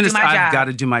 It's 2 minutes. I've got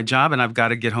to do my job, and I've got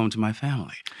to get home to my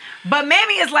family." But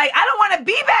Mammy is like, "I don't want to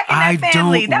be back in that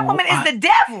family. That woman is the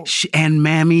devil." And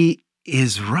Mammy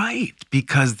is right,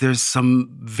 because there's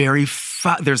some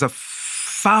there's a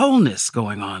foulness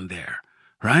going on there,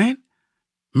 right?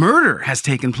 Murder has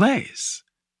taken place.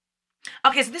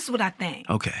 Okay, so this is what I think.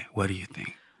 Okay, what do you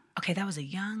think? Okay, that was a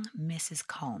young Mrs.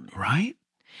 Coleman. Right?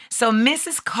 So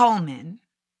Mrs. Coleman,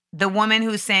 the woman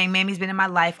who's saying, Mammy's been in my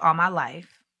life all my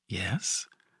life. Yes.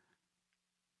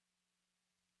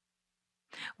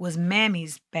 Was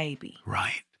Mammy's baby.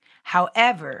 Right.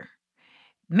 However,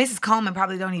 Mrs. Coleman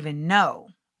probably don't even know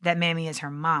that Mammy is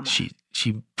her mama.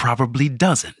 She probably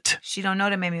doesn't. She don't know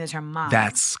that Mammy is her mama.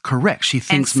 That's correct. She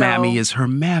thinks Mammy is her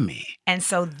mammy. And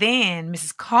so then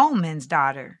Mrs. Coleman's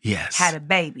daughter had a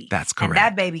baby. That's correct. And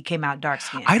that baby came out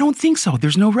dark-skinned. I don't think so.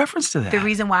 There's no reference to that. The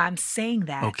reason why I'm saying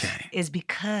that is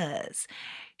because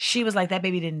she was like, that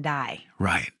baby didn't die.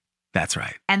 Right. That's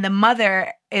right. And the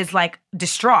mother is like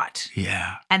distraught.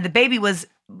 Yeah. And the baby was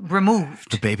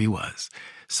removed. The baby was.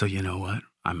 So you know what?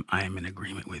 I am in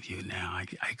agreement with you now.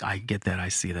 I get that. I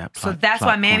see that. So that's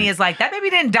why Mammy is like, that baby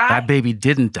didn't die. That baby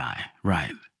didn't die.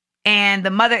 Right. And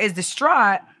the mother is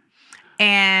distraught.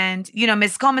 And,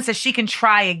 Mrs. Coleman says she can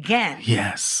try again.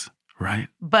 Yes. Right.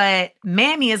 But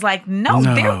Mammy is like, no.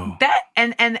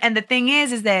 And the thing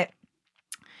is that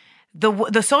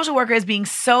the social worker is being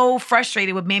so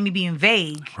frustrated with Mammy being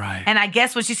vague. Right. And I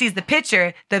guess when she sees the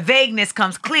picture, the vagueness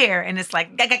comes clear and it's like,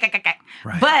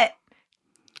 right. But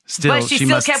she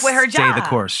must kept with her job. Stay the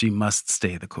course. She must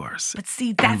stay the course. But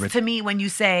see, that's to me when you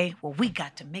say, well, we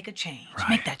got to make a change. Right.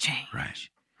 Make that change.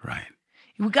 Right.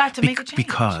 We got to make a change.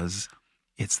 Because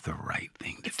it's the right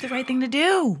thing to do. It's the right thing to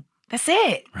do. That's it.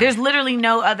 Right. There's literally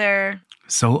no other.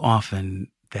 So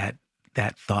often that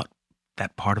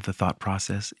part of the thought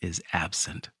process is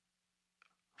absent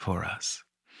for us.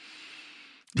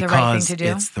 The right thing to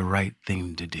do? It's the right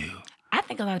thing to do. I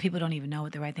think a lot of people don't even know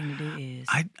what the right thing to do is.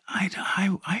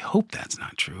 I hope that's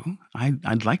not true.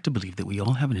 I'd like to believe that we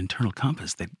all have an internal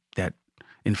compass that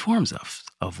informs us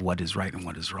of what is right and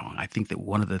what is wrong. I think that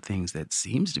one of the things that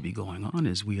seems to be going on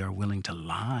is we are willing to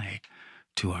lie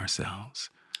to ourselves.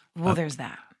 Well, there's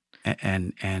that.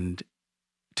 And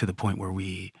to the point where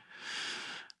we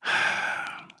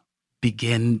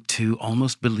begin to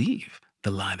almost believe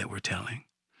the lie that we're telling.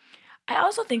 I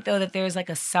also think, though, that there's like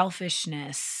a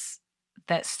selfishness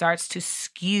that starts to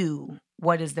skew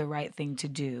what is the right thing to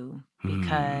do.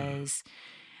 Because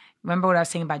remember what I was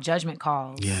saying about judgment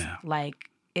calls? Yeah. Like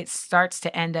it starts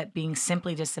to end up being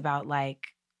simply just about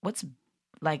like what's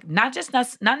like not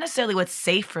necessarily what's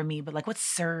safe for me, but like what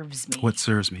serves me. What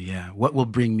serves me, yeah. What will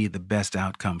bring me the best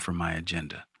outcome for my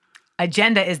agenda?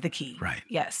 Agenda is the key. Right.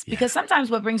 Yes. Because sometimes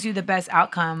what brings you the best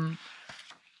outcome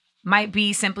might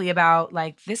be simply about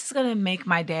like, this is going to make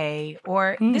my day,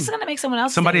 or this is going to make someone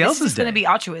else's Somebody day. else's This is day. going to be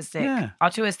altruistic. Yeah.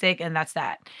 Altruistic, and that's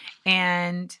that.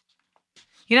 And,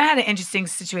 You know, I had an interesting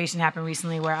situation happen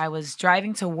recently where I was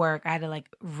driving to work. I had a like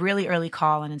really early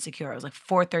call on Insecure. It was like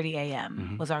 4:30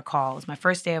 a.m. was our call. It was my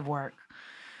first day of work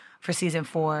for season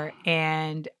 4.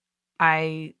 And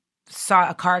I saw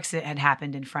a car accident had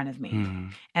happened in front of me.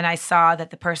 And I saw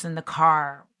that the person in the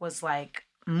car was like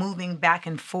moving back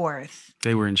and forth.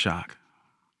 They were in shock.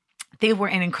 They were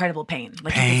in incredible pain.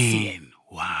 Like you could see it.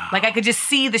 Wow. Like I could just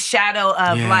see the shadow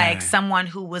of like someone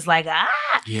who was like, ah.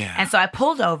 Yeah. And so I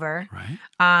pulled over. Right.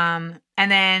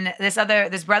 And then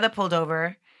this brother pulled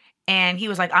over and he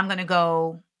was like, I'm going to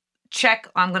go check.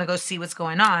 I'm going to go see what's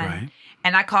going on. Right.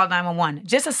 And I called 911.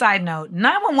 Just a side note,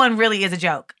 911 really is a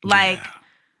joke. Like,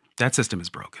 that system is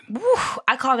broken. Whew,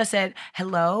 I called and said,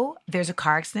 hello, there's a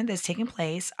car accident that's taking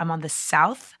place. I'm on the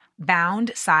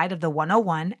southbound side of the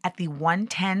 101 at the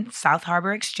 110 South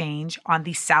Harbor Exchange on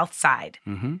the south side.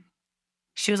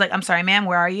 She was like, I'm sorry, ma'am,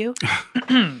 where are you?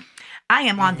 I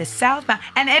am on the southbound.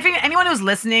 And anyone who's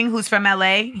listening who's from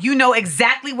LA, you know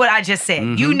exactly what I just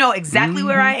said. You know exactly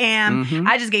where I am.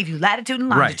 I just gave you latitude and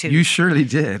longitude. Right, you surely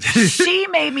did. She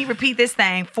made me repeat this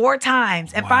thing 4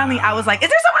 times. And finally I was like, is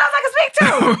there someone else I can speak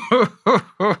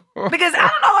to? Because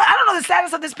I don't know the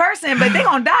status of this person, but they're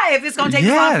going to die if it's going to take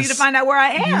this long for you to find out where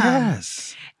I am.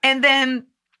 Yes. And then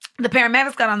the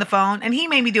paramedics got on the phone and he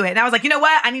made me do it. And I was like, you know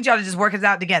what? I need y'all to just work it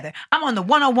out together. I'm on the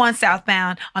 101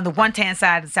 southbound on the 110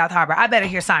 side of South Harbor. I better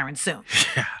hear sirens soon.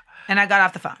 Yeah. And I got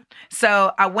off the phone.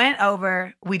 So I went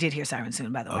over. We did hear sirens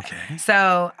soon, by the way. Okay.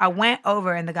 So I went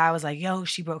over and the guy was like, yo,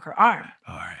 she broke her arm.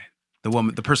 All right.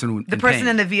 The person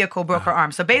in the vehicle broke her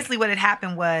arm. So basically what had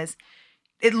happened was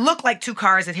it looked like 2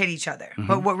 cars had hit each other.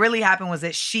 But what really happened was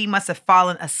that she must have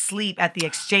fallen asleep at the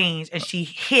exchange and she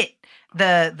hit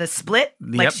the split.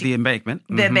 The embankment.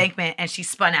 The embankment, and she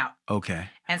spun out. Okay.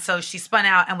 And so she spun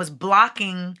out and was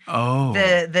blocking Oh.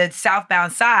 the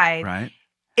southbound side. Right.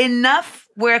 Enough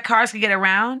where cars could get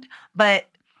around, but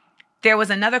there was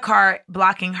another car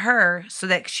blocking her so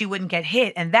that she wouldn't get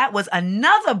hit. And that was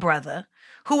another brother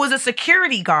who was a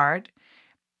security guard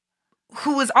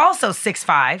who was also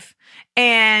 6'5",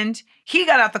 and he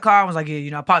got out the car and was like,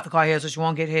 yeah, I parked the car here so she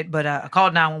won't get hit, but I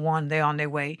called 911, they're on their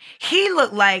way. He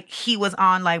looked like he was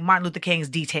on like Martin Luther King's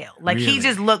detail. Like he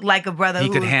just looked like a brother he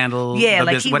who could handle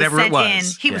like he whatever was sent it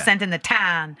was. He was sent in the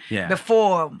town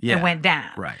before Yeah. it went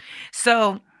down. Right.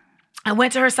 So I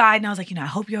went to her side and I was like, I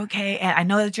hope you're okay. And I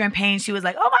know that you're in pain. She was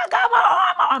like, oh my God, my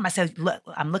arm. I said, look,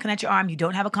 I'm looking at your arm. You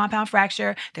don't have a compound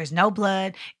fracture. There's no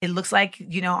blood. It looks like,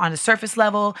 on the surface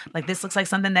level, like this looks like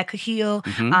something that could heal.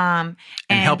 And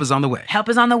help is on the way. Help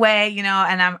is on the way,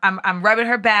 and I'm rubbing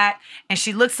her back and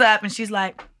she looks up and she's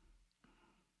like,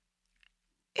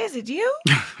 is it you?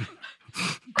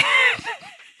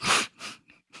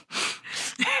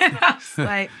 And I was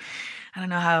like, I don't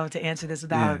know how to answer this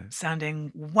without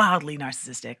sounding wildly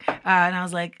narcissistic. And I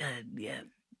was like,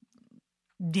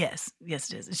 yes,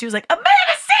 it is. And she was like, Amanda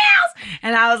Seales!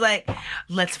 And I was like,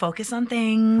 let's focus on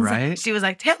things. Right. She was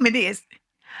like, tell me this.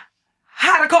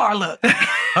 How the car look? And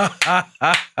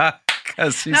I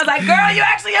was like, girl,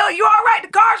 you all right? The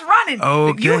car's running.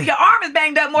 Okay. Your arm is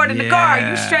banged up more than the car.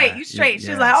 You straight. She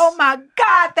was like, oh my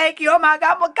God, thank you. Oh my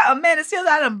God, Amanda Seales,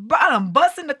 I done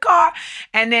bust in the car.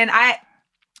 And then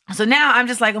so now I'm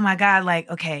just like, oh my God, like,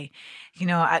 okay,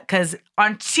 because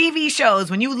on TV shows,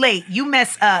 when you late, you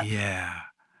mess up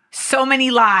so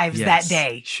many lives that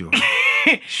day. Sure.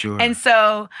 And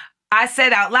so I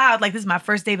said out loud, like, this is my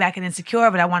first day back in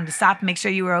Insecure, but I wanted to stop and make sure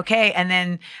you were okay. And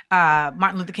then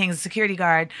Martin Luther King's security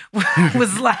guard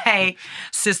was like,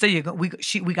 sister, we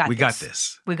got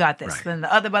this. We got this. Right. Then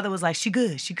the other brother was like, she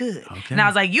good. Okay. And I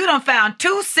was like, you done found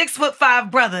 2 6'5"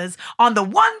 brothers on the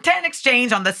 110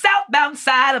 exchange on the southbound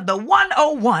side of the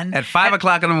 101. At 5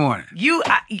 o'clock in the morning.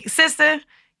 Sister,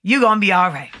 you gonna be all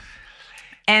right.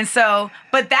 And so,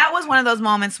 but that was one of those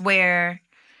moments where,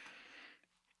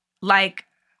 like,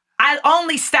 I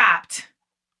only stopped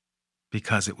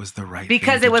because it was the right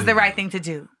thing to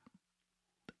do.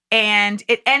 And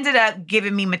it ended up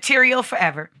giving me material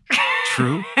forever.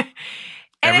 True. And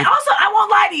then also, I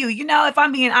won't lie to you, if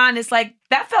I'm being honest, like,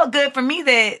 that felt good for me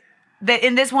that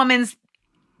in this woman's,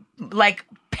 like,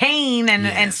 pain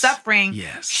and suffering,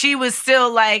 she was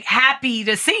still, like, happy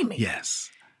to see me. Yes.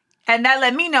 And that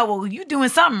let me know, well, you doing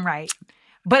something right.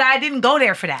 But I didn't go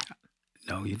there for that.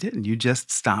 No, you didn't. You just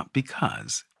stopped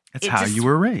because that's how you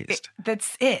were raised.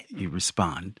 That's it. You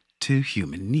respond to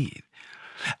human need.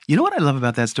 You know what I love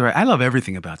about that story? I love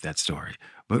everything about that story.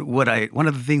 But one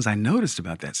of the things I noticed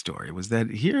about that story was that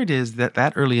here it is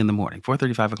that early in the morning,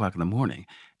 4:30, 5 o'clock in the morning,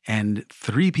 and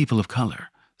 3 people of color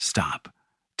stop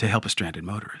to help a stranded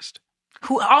motorist.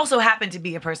 Who also happened to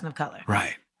be a person of color.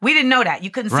 Right. We didn't know that.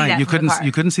 You couldn't see that from the car.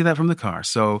 You couldn't see that from the car.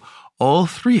 So all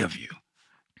three of you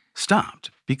stopped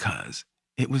because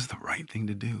it was the right thing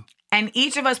to do. And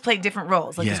each of us played different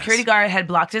roles. Like Yes. the security guard had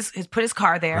blocked put his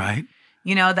car there. Right?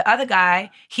 You know, the other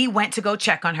guy, he went to go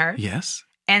check on her. Yes.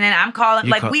 And then I'm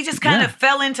calling, we just kind of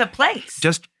fell into place.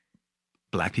 Just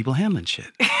black people handling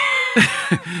shit.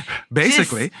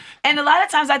 Basically. And a lot of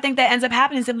times I think that ends up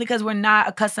happening simply because we're not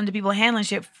accustomed to people handling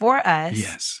shit for us.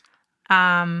 Yes.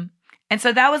 And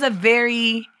so that was a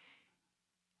very,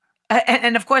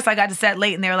 and of course I got to set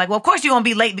late and they were like, well, of course you're going to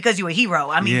be late because you're a hero.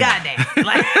 I mean, goddamn.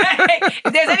 Like,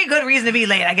 if there's any good reason to be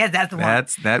late, I guess that's the one.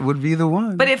 That would be the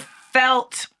one. But it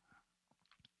felt,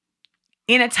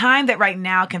 in a time that right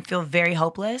now can feel very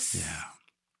hopeless. Yeah.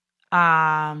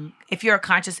 If you're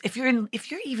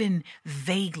even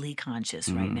vaguely conscious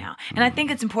right now. And I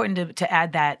think it's important to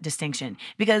add that distinction,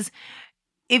 because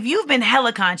if you've been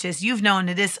hella conscious, you've known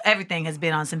that everything has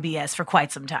been on some BS for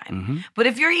quite some time. But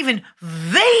if you're even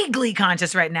vaguely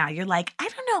conscious right now, you're like, I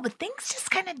don't know, but things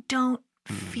just kind of don't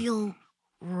feel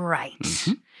right.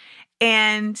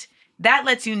 And that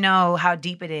lets you know how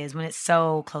deep it is when it's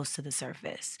so close to the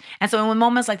surface. And so when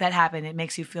moments like that happen, it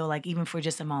makes you feel like, even for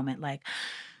just a moment, like,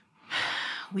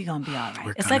 we gonna be all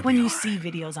right. It's like when you see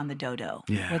videos on the dodo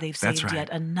where they've saved yet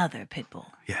another pit bull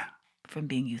from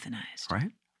being euthanized.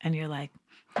 Right. And you're like,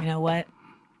 you know what?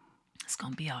 It's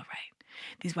gonna be all right.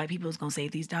 These white people is gonna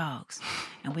save these dogs,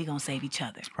 and we gonna save each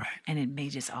other. Right. And it may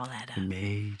just all add up. It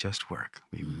may just work.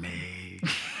 We may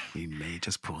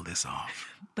just pull this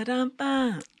off.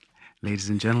 Ba-dum-bum. Ladies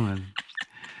and gentlemen,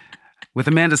 with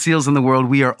Amanda Seales in the world,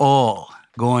 we are all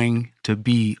going to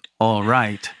be all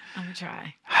right. I'm gonna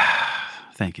try.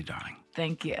 Thank you, darling.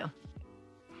 Thank you.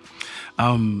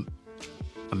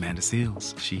 Amanda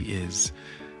Seales, she is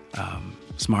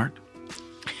smart.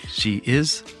 She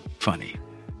is funny.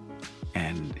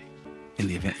 And in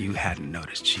the event you hadn't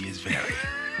noticed, she is very,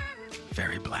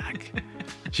 very black.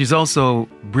 She's also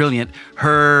brilliant.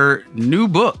 Her new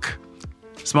book,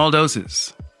 Small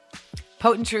Doses.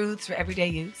 Potent Truths for Everyday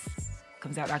Use,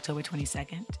 comes out October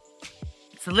 22nd.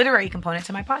 It's the literary component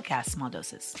to my podcast, Small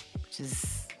Doses, which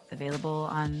is available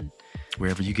on...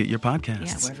 wherever you get your podcasts.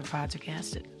 Yeah, wherever pods are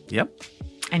casted. Yep.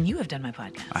 And you have done my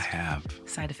podcast. I have.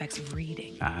 Side Effects of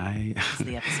Reading. Is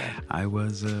the episode. I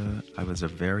was a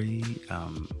very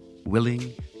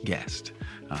willing guest,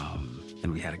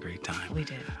 and we had a great time. We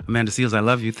did. Amanda Seales, I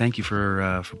love you. Thank you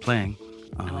for playing.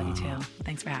 I love you too.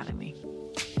 Thanks for having me.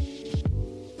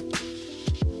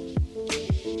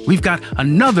 We've got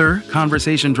another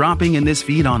conversation dropping in this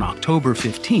feed on October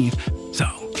 15th, so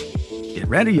get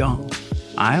ready, y'all.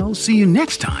 I'll see you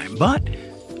next time, but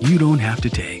you don't have to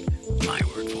take my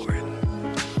word for it.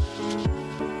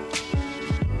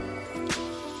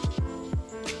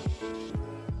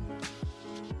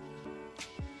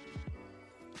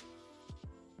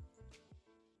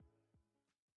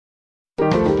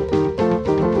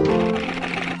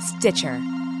 Stitcher.